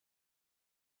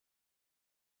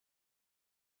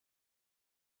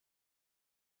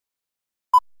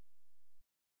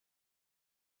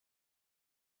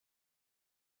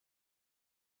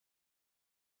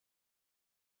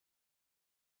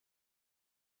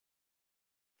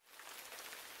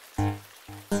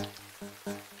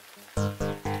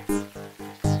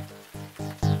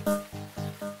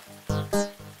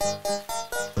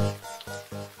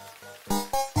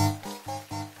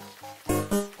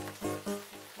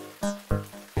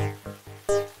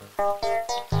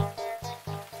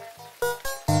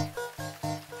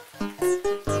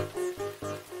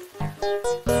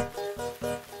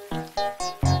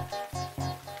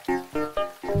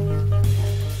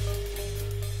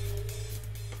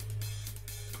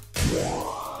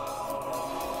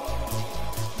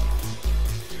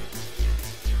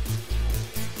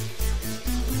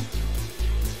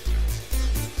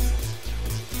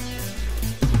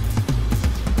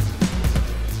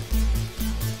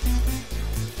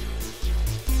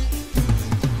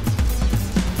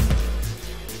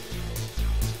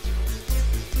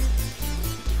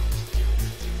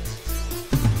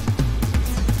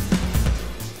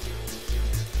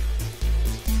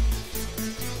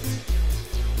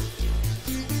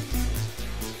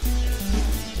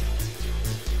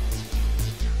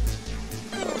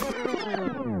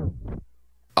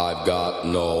I've got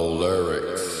no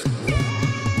lyrics.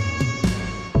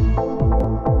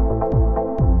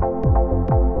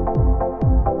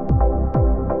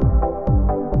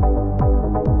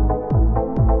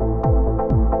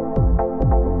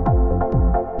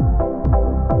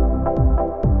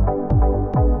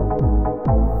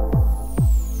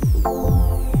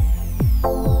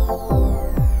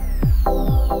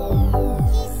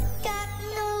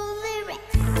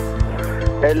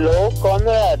 Hello,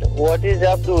 Conrad. What is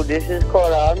up, dude? This is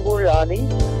Koran Burani.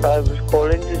 I was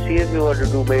calling to see if you want to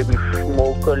do maybe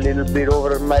smoke a little bit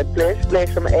over at my place, play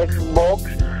some Xbox,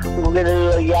 go get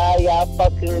a little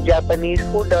fucking Japanese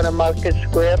food down at Market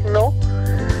Square, no?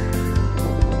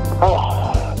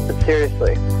 Oh, but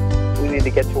seriously, we need to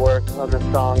get to work on this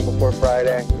song before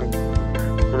Friday.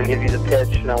 I'm gonna give you the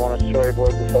pitch, and I want to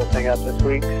storyboard this whole thing up this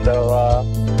week, so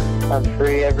I'm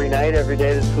free every night, every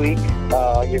day this week.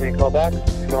 Give me a call back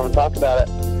if you want to talk about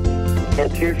it.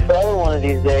 Get to your show one of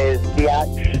these days.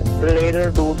 Biatch.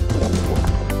 Later, dude.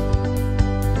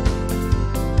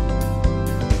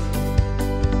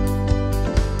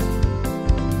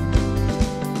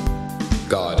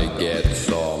 Gotta get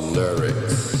some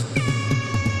lyrics.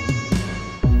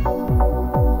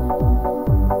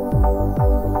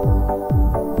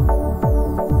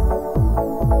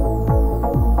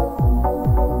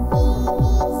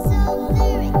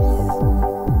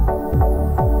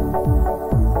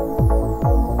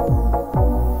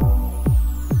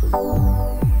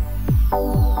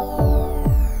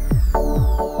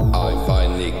 I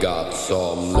finally got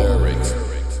some lyrics.